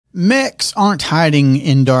MECs aren't hiding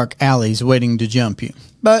in dark alleys waiting to jump you,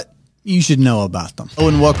 but you should know about them. Hello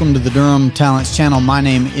and welcome to the Durham Talents channel. My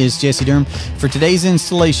name is Jesse Durham. For today's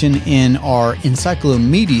installation in our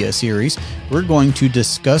EncycloMedia series, we're going to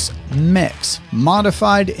discuss MECs,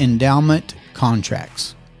 Modified Endowment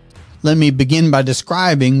Contracts. Let me begin by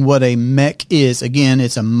describing what a MEC is. Again,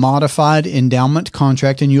 it's a Modified Endowment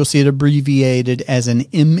Contract, and you'll see it abbreviated as an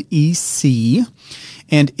MEC.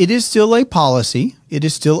 And it is still a policy. It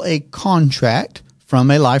is still a contract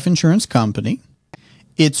from a life insurance company.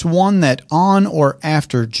 It's one that on or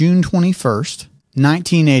after June 21st,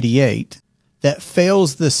 1988, that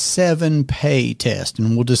fails the 7-pay test.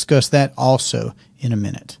 And we'll discuss that also in a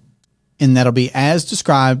minute. And that'll be as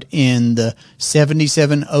described in the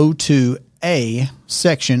 7702A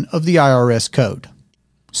section of the IRS code.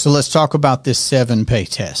 So let's talk about this 7-pay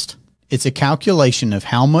test. It's a calculation of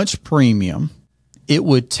how much premium it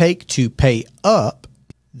would take to pay up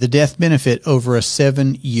the death benefit over a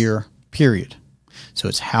 7-year period. So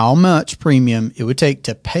it's how much premium it would take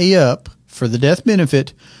to pay up for the death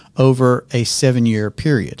benefit over a 7-year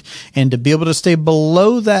period. And to be able to stay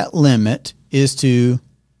below that limit is to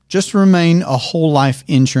just remain a whole life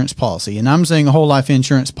insurance policy. And I'm saying a whole life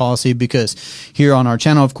insurance policy because here on our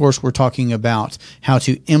channel, of course, we're talking about how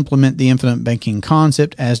to implement the infinite banking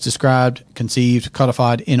concept as described, conceived,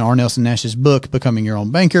 codified in R. Nelson Nash's book, Becoming Your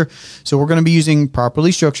Own Banker. So we're going to be using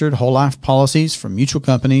properly structured whole life policies from mutual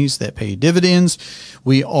companies that pay dividends.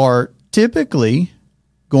 We are typically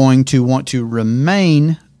going to want to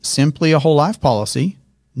remain simply a whole life policy,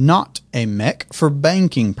 not a MEC for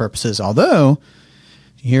banking purposes, although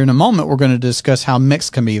here in a moment, we're going to discuss how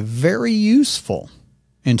MECs can be very useful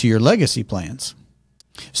into your legacy plans.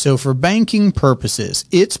 So for banking purposes,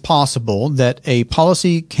 it's possible that a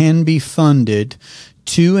policy can be funded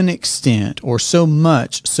to an extent or so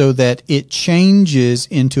much so that it changes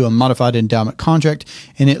into a modified endowment contract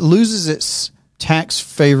and it loses its tax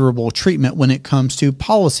favorable treatment when it comes to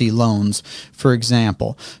policy loans, for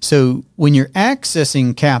example. So when you're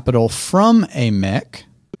accessing capital from a MEC,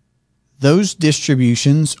 those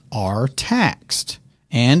distributions are taxed.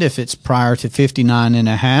 And if it's prior to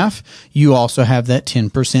 59.5, you also have that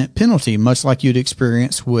 10% penalty, much like you'd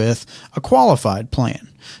experience with a qualified plan.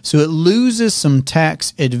 So it loses some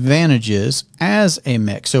tax advantages as a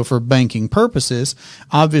MEC. So for banking purposes,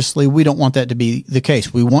 obviously we don't want that to be the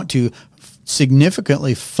case. We want to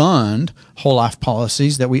significantly fund whole life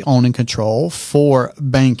policies that we own and control for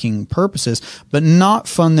banking purposes, but not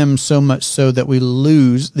fund them so much so that we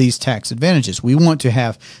lose these tax advantages. We want to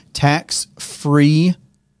have tax-free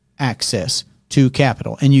access to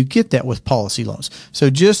capital, and you get that with policy loans. So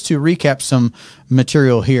just to recap some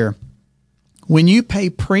material here, when you pay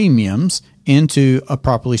premiums into a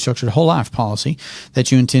properly structured whole life policy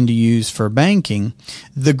that you intend to use for banking,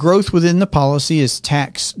 the growth within the policy is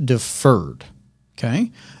tax deferred.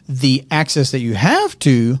 Okay. The access that you have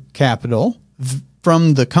to capital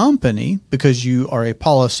from the company, because you are a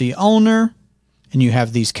policy owner and you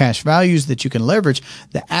have these cash values that you can leverage,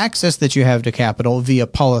 the access that you have to capital via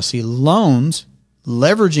policy loans,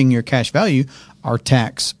 leveraging your cash value, are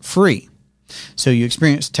tax free. So you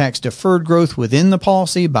experience tax-deferred growth within the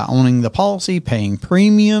policy by owning the policy, paying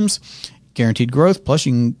premiums, guaranteed growth, plus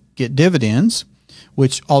you can get dividends,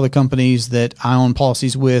 which all the companies that I own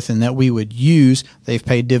policies with and that we would use, they've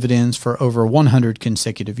paid dividends for over 100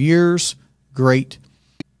 consecutive years. Great.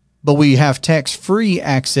 But we have tax-free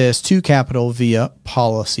access to capital via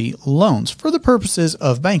policy loans for the purposes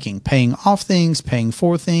of banking, paying off things, paying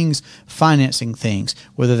for things, financing things,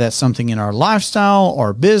 whether that's something in our lifestyle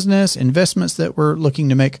or business, investments that we're looking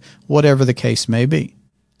to make, whatever the case may be.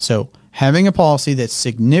 So having a policy that's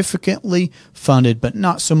significantly funded, but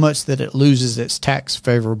not so much that it loses its tax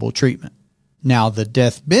favorable treatment. Now, the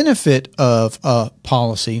death benefit of a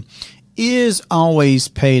policy is always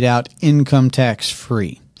paid out income tax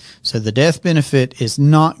free. So the death benefit is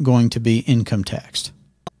not going to be income taxed.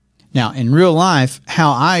 Now, in real life,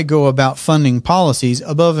 how I go about funding policies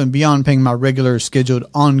above and beyond paying my regular scheduled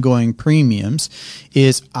ongoing premiums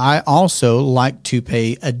is I also like to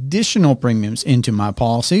pay additional premiums into my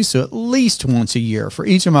policy. So at least once a year for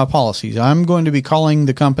each of my policies, I'm going to be calling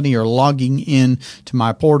the company or logging in to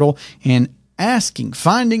my portal and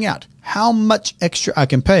finding out how much extra I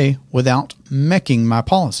can pay without MECing my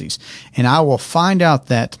policies. And I will find out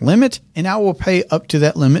that limit and I will pay up to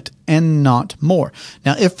that limit and not more.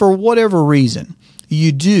 Now, if for whatever reason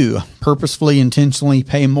you do purposefully, intentionally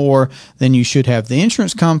pay more than you should have, the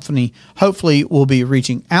insurance company hopefully will be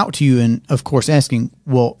reaching out to you and, of course, asking,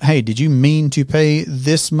 well, hey, did you mean to pay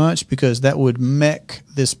this much? Because that would MEC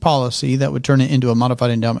this policy. That would turn it into a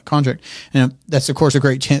modified endowment contract. And that's, of course, a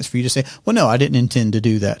great chance for you to say, well, no, I didn't intend to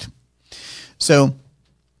do that. So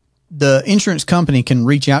the insurance company can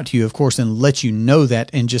reach out to you, of course, and let you know that,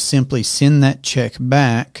 and just simply send that check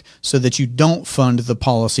back so that you don't fund the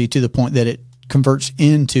policy to the point that it converts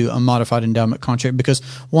into a modified endowment contract. Because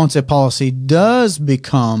once a policy does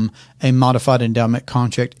become a modified endowment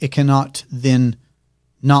contract, it cannot then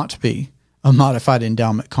not be a modified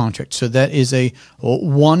endowment contract. So that is a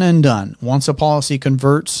one and done. Once a policy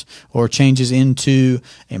converts or changes into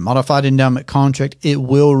a modified endowment contract, it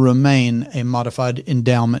will remain a modified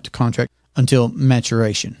endowment contract until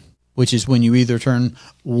maturation, which is when you either turn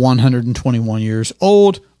 121 years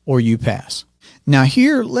old or you pass. Now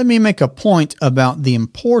here, let me make a point about the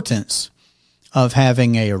importance of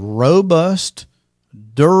having a robust,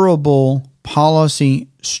 durable policy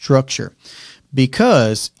structure.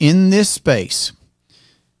 Because in this space,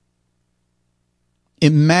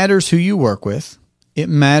 it matters who you work with. It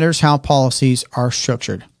matters how policies are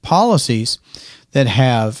structured. Policies that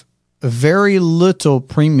have very little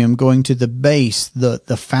premium going to the base, the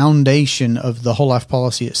foundation of the whole life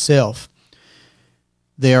policy itself,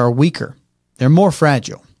 they are weaker. They're more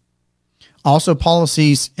fragile. Also,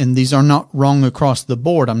 policies, and these are not wrong across the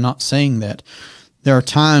board, I'm not saying that. There are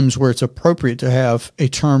times where it's appropriate to have a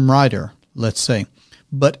term rider, let's say.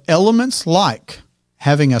 But elements like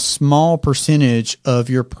having a small percentage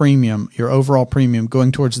of your premium, your overall premium,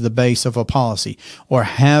 going towards the base of a policy, or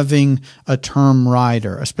having a term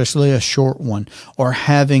rider, especially a short one, or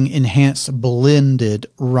having enhanced blended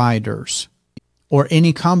riders, or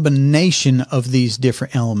any combination of these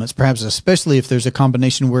different elements, perhaps especially if there's a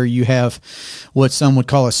combination where you have what some would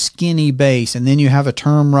call a skinny base, and then you have a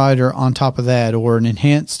term rider on top of that, or an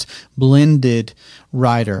enhanced blended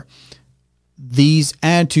rider. These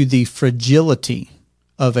add to the fragility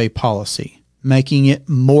of a policy, making it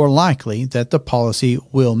more likely that the policy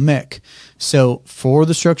will MEC. So for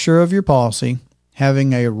the structure of your policy,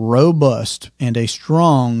 having a robust and a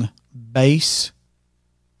strong base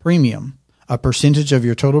premium, a percentage of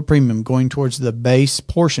your total premium going towards the base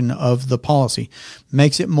portion of the policy,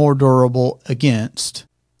 makes it more durable against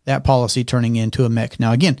that policy turning into a MEC.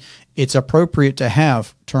 Now, again, it's appropriate to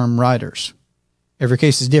have term riders. Every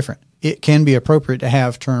case is different. It can be appropriate to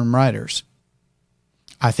have term riders.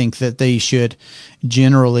 I think that they should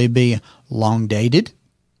generally be long dated,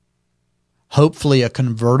 hopefully a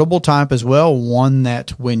convertible type as well, one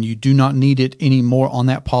that when you do not need it anymore on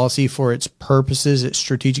that policy for its purposes, its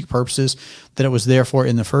strategic purposes that it was there for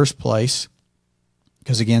in the first place.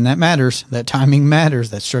 Because again, that matters, that timing matters,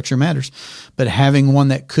 that structure matters. But having one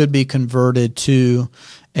that could be converted to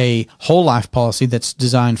a whole life policy that's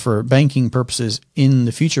designed for banking purposes in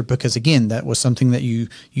the future, because again, that was something that you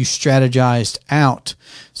strategized out.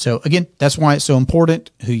 So again, that's why it's so important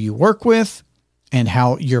who you work with and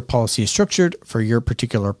how your policy is structured for your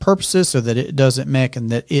particular purposes, so that it doesn't MEC and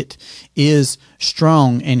that it is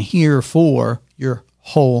strong and here for your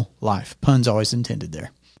whole life. Puns always intended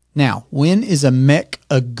there. Now, when is a MEC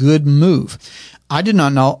a good move? I did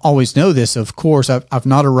not always know this. Of course, I've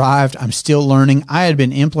not arrived. I'm still learning. I had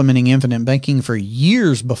been implementing infinite banking for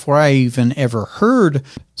years before I even ever heard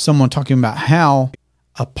someone talking about how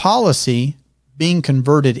a policy being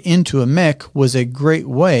converted into a MEC was a great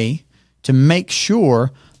way to make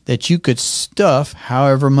sure that you could stuff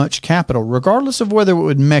however much capital, regardless of whether it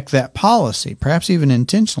would MEC that policy, perhaps even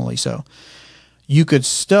intentionally so. You could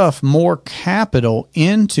stuff more capital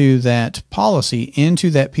into that policy, into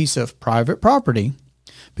that piece of private property.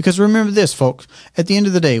 Because remember this, folks, at the end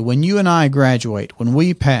of the day, when you and I graduate, when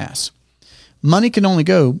we pass, money can only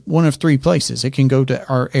go one of three places. It can go to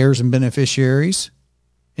our heirs and beneficiaries,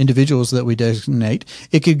 individuals that we designate.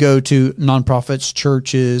 It could go to nonprofits,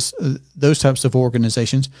 churches, those types of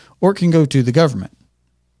organizations, or it can go to the government.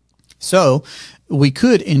 So we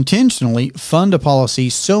could intentionally fund a policy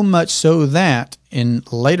so much so that in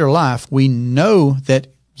later life, we know that,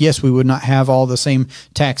 yes, we would not have all the same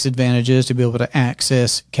tax advantages to be able to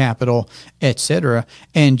access capital, etc.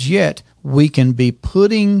 And yet we can be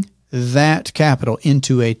putting that capital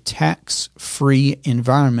into a tax-free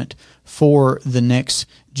environment for the next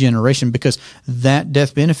generation, because that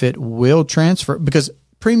death benefit will transfer, because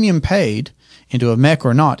premium paid into a MEC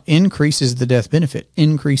or not increases the death benefit,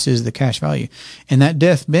 increases the cash value. And that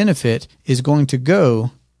death benefit is going to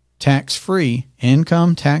go tax-free,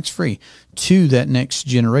 income tax-free to that next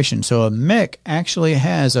generation. So a MEC actually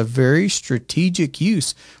has a very strategic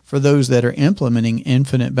use for those that are implementing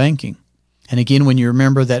infinite banking. And again, when you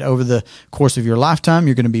remember that over the course of your lifetime,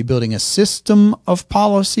 you're going to be building a system of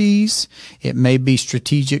policies, it may be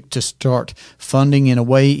strategic to start funding in a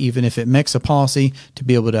way, even if it makes a policy, to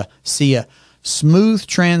be able to see a smooth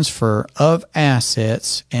transfer of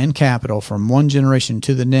assets and capital from one generation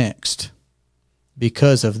to the next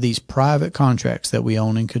because of these private contracts that we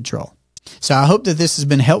own and control. So I hope that this has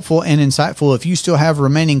been helpful and insightful. If you still have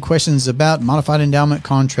remaining questions about modified endowment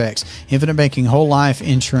contracts, infinite banking, whole life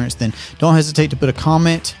insurance, then don't hesitate to put a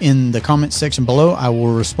comment in the comments section below. I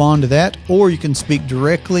will respond to that, or you can speak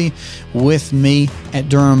directly with me at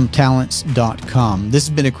durhamtalents.com. This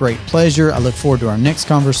has been a great pleasure. I look forward to our next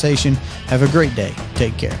conversation. Have a great day.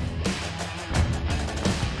 Take care.